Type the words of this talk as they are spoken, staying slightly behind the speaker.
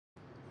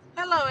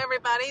Hello,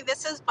 everybody.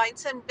 This is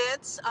Bites and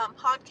Bits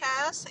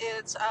podcast.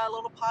 It's a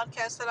little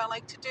podcast that I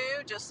like to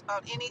do just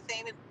about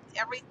anything and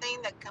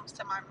everything that comes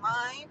to my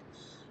mind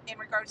in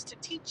regards to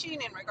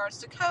teaching, in regards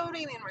to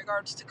coding, in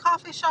regards to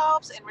coffee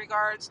shops, in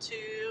regards to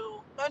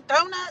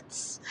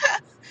donuts,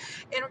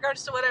 in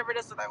regards to whatever it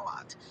is that I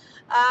want.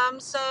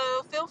 So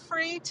feel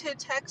free to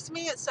text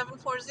me at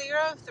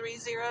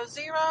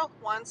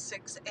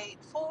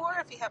 740-300-1684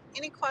 if you have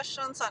any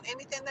questions on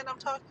anything that I'm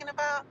talking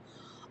about.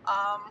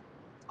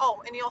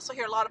 And you also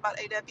hear a lot about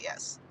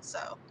AWS.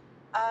 So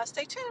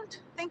stay tuned.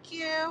 Thank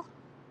you.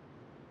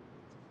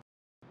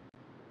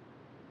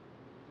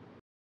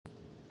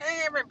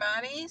 Hey,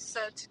 everybody.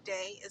 So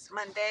today is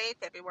Monday,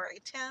 February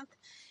 10th,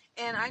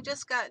 and I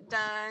just got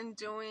done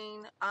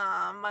doing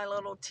my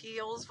little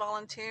TEALS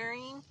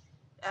volunteering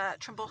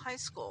at Trimble High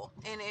School,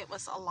 and it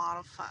was a lot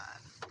of fun.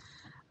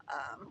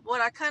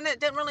 What I kind of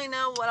didn't really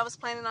know what I was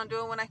planning on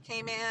doing when I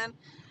came in.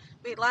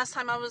 Last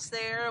time I was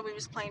there, we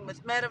was playing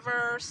with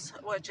Metaverse,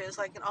 which is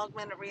like an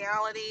augmented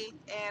reality,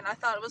 and I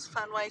thought it was a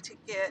fun way to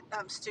get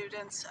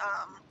students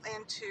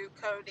into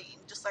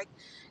coding, just like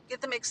get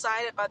them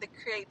excited by the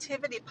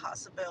creativity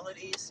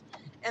possibilities,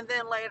 and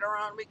then later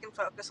on we can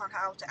focus on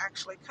how to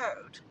actually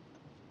code.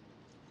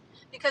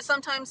 Because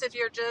sometimes if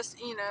you're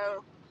just,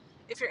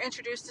 if you're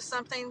introduced to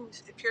something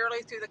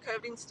purely through the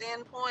coding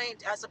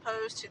standpoint as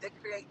opposed to the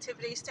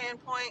creativity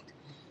standpoint,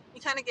 you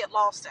kind of get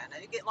lost in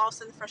it. You get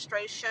lost in the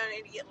frustration,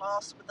 and you get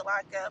lost with the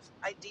lack of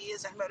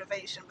ideas and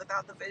motivation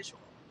without the visual.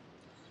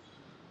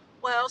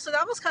 Well, so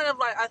that was kind of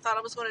like I thought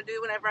I was going to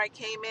do whenever I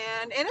came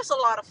in, and it's a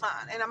lot of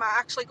fun. And I'm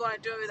actually going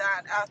to do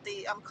that at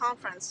the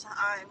conference.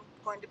 I'm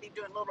going to be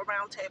doing a little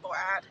roundtable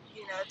at,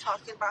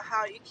 talking about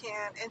how you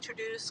can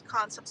introduce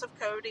concepts of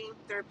coding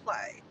through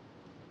play,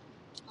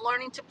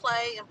 learning to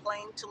play and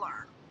playing to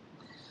learn.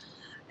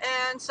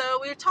 And so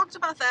we talked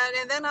about that,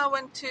 and then I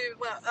went to,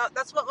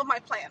 that's what my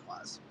plan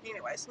was.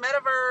 Anyways,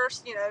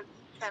 Metaverse,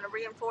 kind of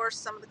reinforce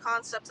some of the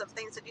concepts of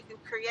things that you can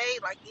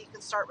create, like you can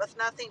start with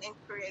nothing and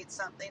create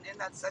something, and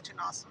that's such an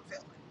awesome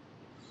feeling.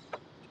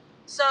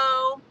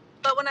 So,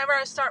 but when I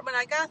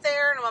got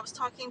there, and I was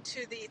talking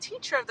to the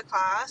teacher of the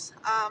class,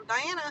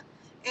 Diana,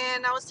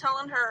 and I was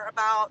telling her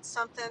about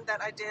something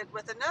that I did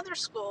with another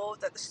school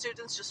that the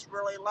students just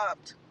really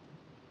loved.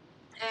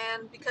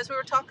 And because we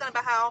were talking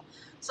about how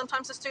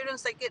sometimes the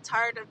students, they get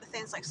tired of the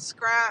things like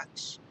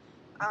Scratch,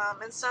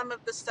 and some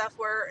of the stuff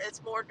where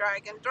it's more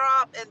drag and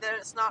drop, and then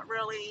it's not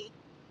really,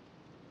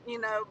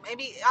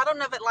 maybe, I don't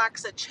know if it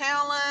lacks a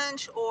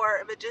challenge or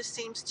if it just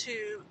seems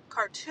too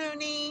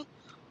cartoony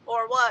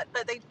or what,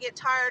 but they get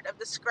tired of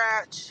the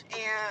Scratch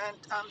and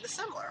the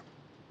similar.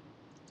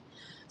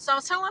 So I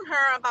was telling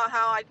her about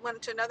how I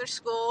went to another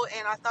school,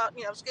 and I thought,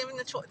 I was giving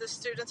the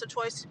students a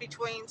choice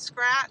between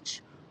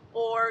Scratch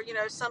or,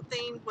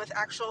 something with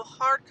actual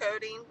hard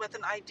coding with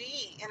an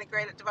IDE,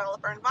 integrated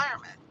developer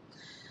environment.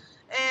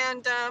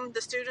 And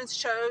the students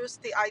chose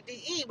the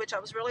IDE, which I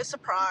was really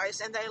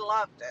surprised, and they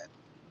loved it.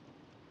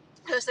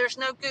 Because there's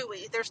no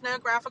GUI, there's no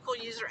graphical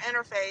user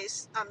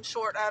interface,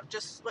 short of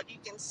just what you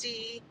can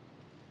see.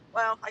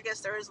 Well, I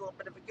guess there is a little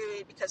bit of a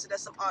GUI because it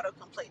does some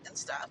autocomplete and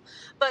stuff.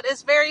 But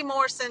it's very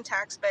more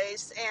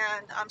syntax-based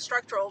and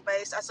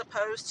structural-based as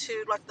opposed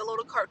to like the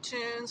little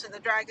cartoons and the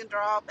drag and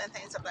drop and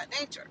things of that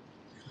nature.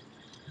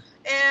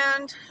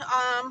 And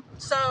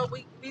so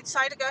we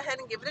decided to go ahead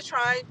and give it a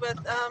try with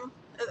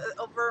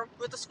over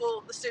with the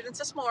students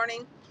this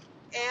morning.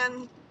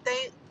 And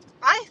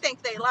I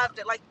think they loved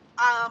it. Like,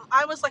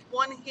 I was like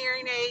one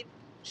hearing aid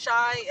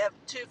shy of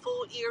 2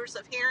 full ears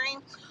of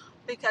hearing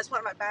because one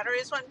of my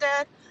batteries went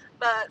dead.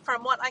 But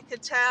from what I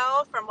could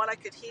tell, from what I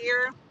could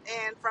hear,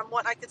 and from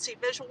what I could see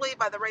visually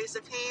by the raise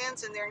of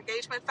hands and their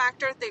engagement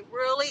factor, they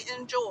really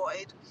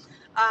enjoyed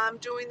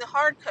doing the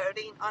hard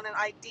coding on an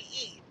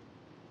IDE.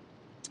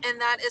 And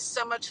that is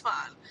so much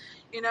fun.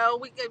 We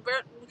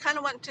kind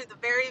of went to the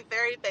very,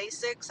 very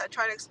basics. I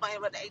tried to explain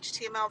what an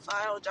HTML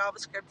file, a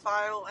JavaScript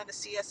file, and a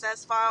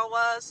CSS file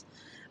was,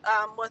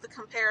 with a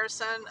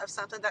comparison of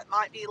something that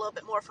might be a little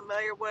bit more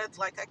familiar with.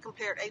 Like I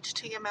compared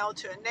HTML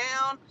to a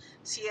noun,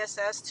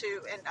 CSS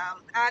to an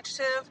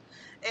adjective,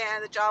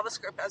 and the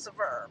JavaScript as a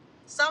verb.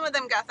 Some of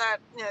them got that,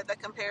 the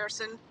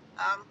comparison.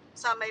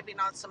 Some maybe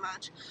not so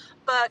much.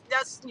 But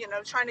that's,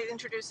 trying to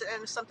introduce it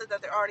into something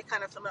that they're already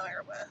kind of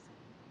familiar with.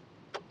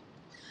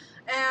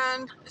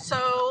 And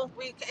so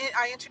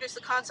I introduced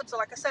the concepts,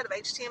 like I said, of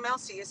HTML,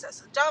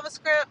 CSS, and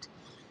JavaScript.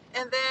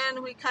 And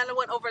then we kind of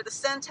went over the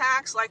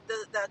syntax, like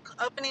the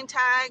opening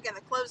tag and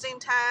the closing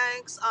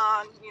tags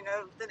on,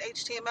 the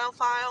HTML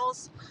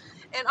files.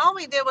 And all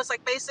we did was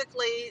like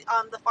basically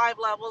the 5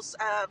 levels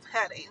of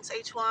headings,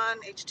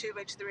 H1, H2,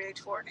 H3,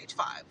 H4, and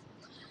H5.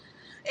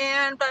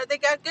 But they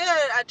got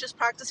good at just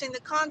practicing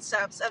the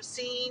concepts of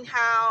seeing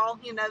how,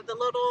 the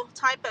little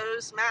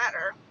typos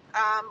matter.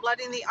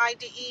 Letting the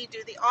IDE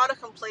do the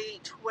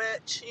autocomplete,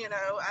 which,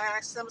 I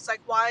asked them, it's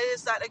like, why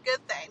is that a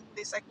good thing?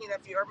 He's like,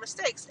 fewer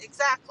mistakes.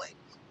 Exactly.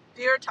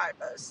 Fewer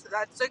typos.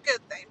 That's a good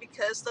thing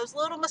because those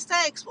little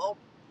mistakes will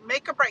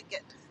make or break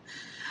it.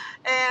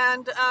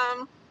 And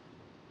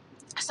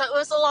So it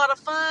was a lot of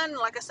fun.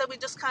 Like I said, we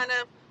just kind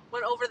of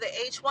went over the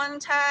H1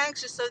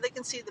 tags just so they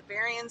can see the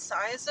varying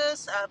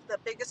sizes of the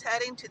biggest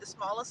heading to the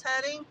smallest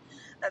heading.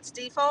 That's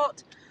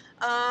default.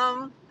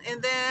 And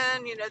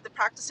then, the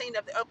practicing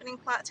of the opening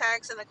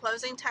tags and the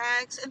closing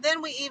tags. And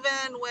then we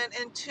even went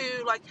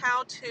into like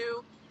how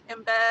to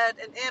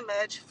embed an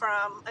image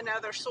from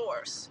another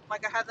source.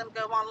 Like I had them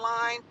go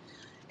online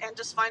and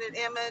just find an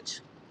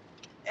image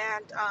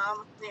and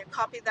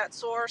copy that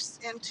source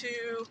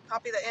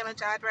copy the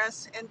image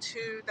address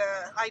into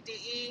the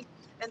IDE,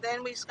 and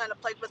then we just kind of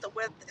played with the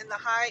width and the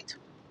height.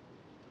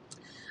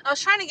 I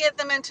was trying to get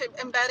them into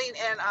embedding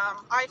in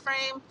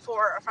iframe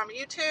from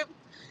YouTube,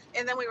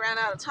 and then we ran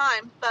out of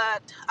time.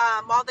 But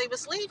while they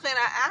was leaving,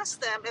 I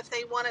asked them if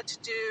they wanted to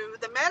do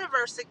the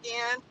metaverse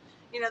again,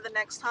 the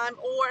next time,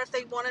 or if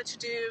they wanted to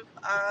do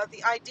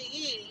the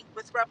IDE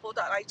with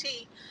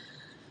REPL.IT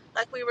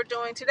like we were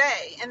doing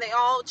today, and they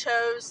all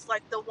chose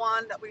like the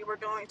one that we were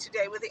doing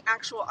today with the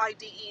actual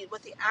IDE,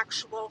 with the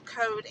actual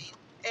coding,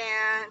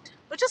 and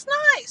which is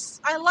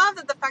nice. I love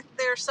that the fact that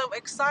they're so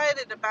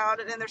excited about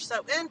it and they're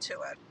so into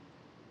it.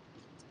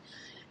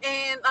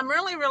 And I'm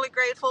really, really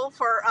grateful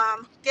for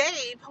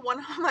Gabe, one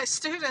of my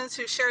students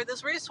who shared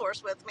this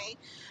resource with me,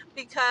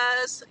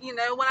 because,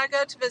 when I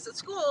go to visit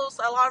schools,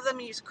 a lot of them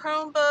use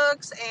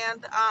Chromebooks,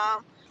 and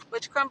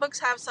which Chromebooks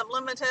have some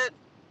limited,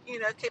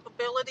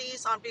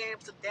 capabilities on being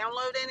able to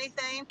download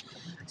anything.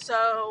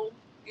 So,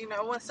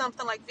 with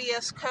something like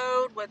VS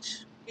Code,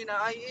 which,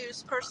 I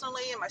use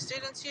personally and my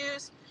students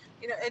use,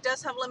 it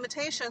does have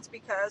limitations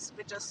because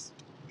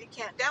you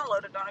can't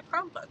download it on a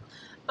Chromebook.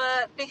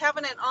 But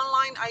having an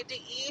online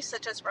IDE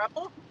such as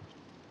REPL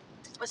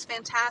was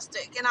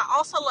fantastic. And I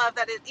also love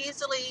that it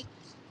easily,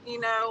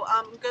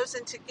 goes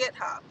into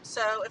GitHub.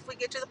 So if we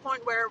get to the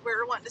point where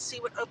we're wanting to see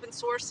what open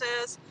source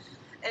is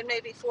and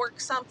maybe fork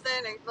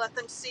something and let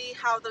them see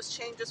how those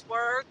changes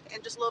work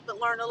and just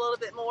learn a little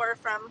bit more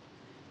from,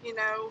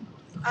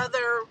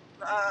 other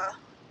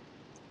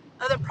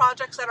other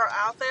projects that are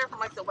out there from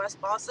like the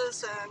West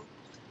Bosses and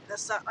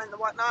the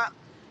whatnot.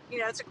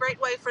 It's a great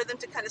way for them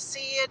to kind of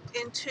see it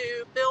and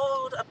to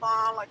build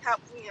upon like how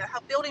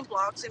building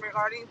blocks in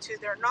regarding to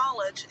their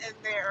knowledge and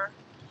their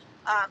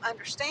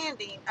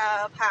understanding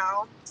of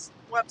how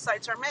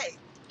websites are made.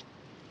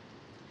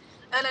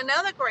 And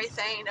another great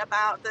thing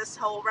about this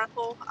whole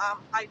REPL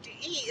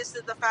IDE is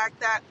the fact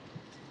that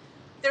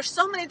there's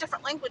so many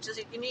different languages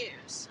you can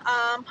use.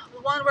 The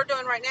one we're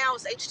doing right now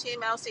is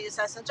HTML,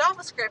 CSS, and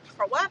JavaScript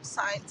for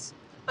websites.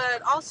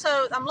 But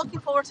also, I'm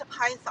looking forward to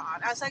Python.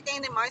 As I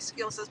gain in my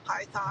skills as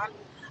Python,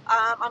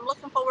 I'm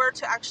looking forward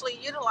to actually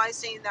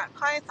utilizing that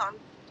Python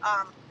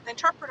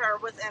interpreter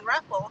within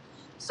REPL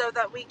so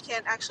that we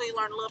can actually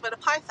learn a little bit of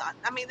Python.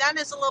 I mean, that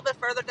is a little bit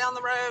further down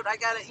the road. I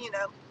got to,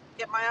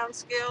 get my own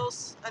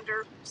skills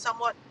under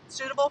somewhat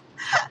suitable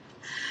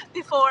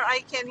before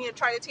I can,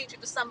 try to teach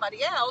it to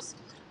somebody else.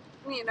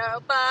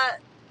 But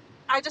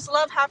I just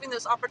love having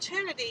those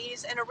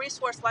opportunities, and a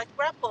resource like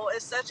REPL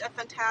is such a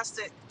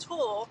fantastic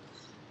tool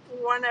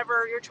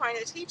whenever you're trying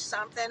to teach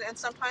something. And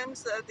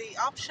sometimes the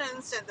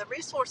options and the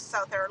resources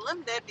out there are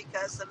limited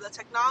because of the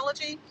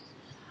technology.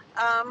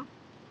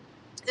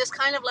 This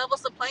kind of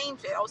levels the playing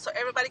field, so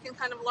everybody can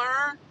kind of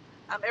learn,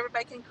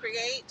 everybody can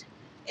create,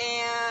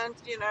 and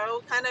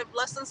kind of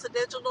lessens the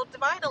digital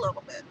divide a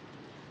little bit.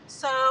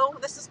 So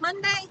this is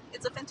Monday.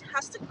 It's a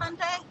fantastic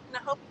Monday, and I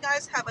hope you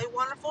guys have a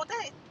wonderful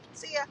day.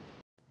 See ya.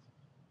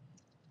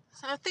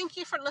 So thank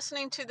you for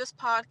listening to this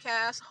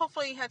podcast.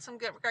 Hopefully you had some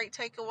great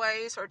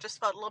takeaways or just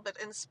felt a little bit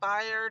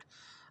inspired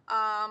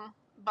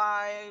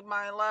by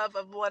my love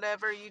of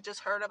whatever you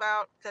just heard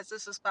about, because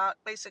this is about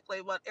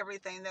basically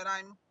everything that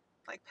I'm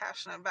like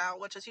passionate about,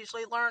 which is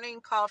usually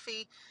learning,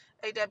 coffee,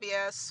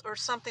 AWS, or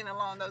something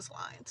along those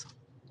lines.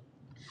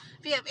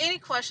 If you have any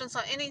questions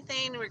on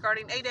anything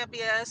regarding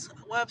AWS,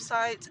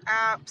 websites,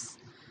 apps,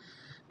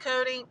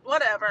 coding,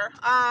 whatever,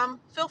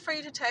 feel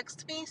free to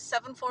text me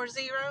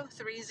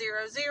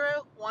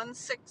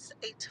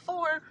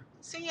 740-300-1684.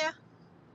 See ya.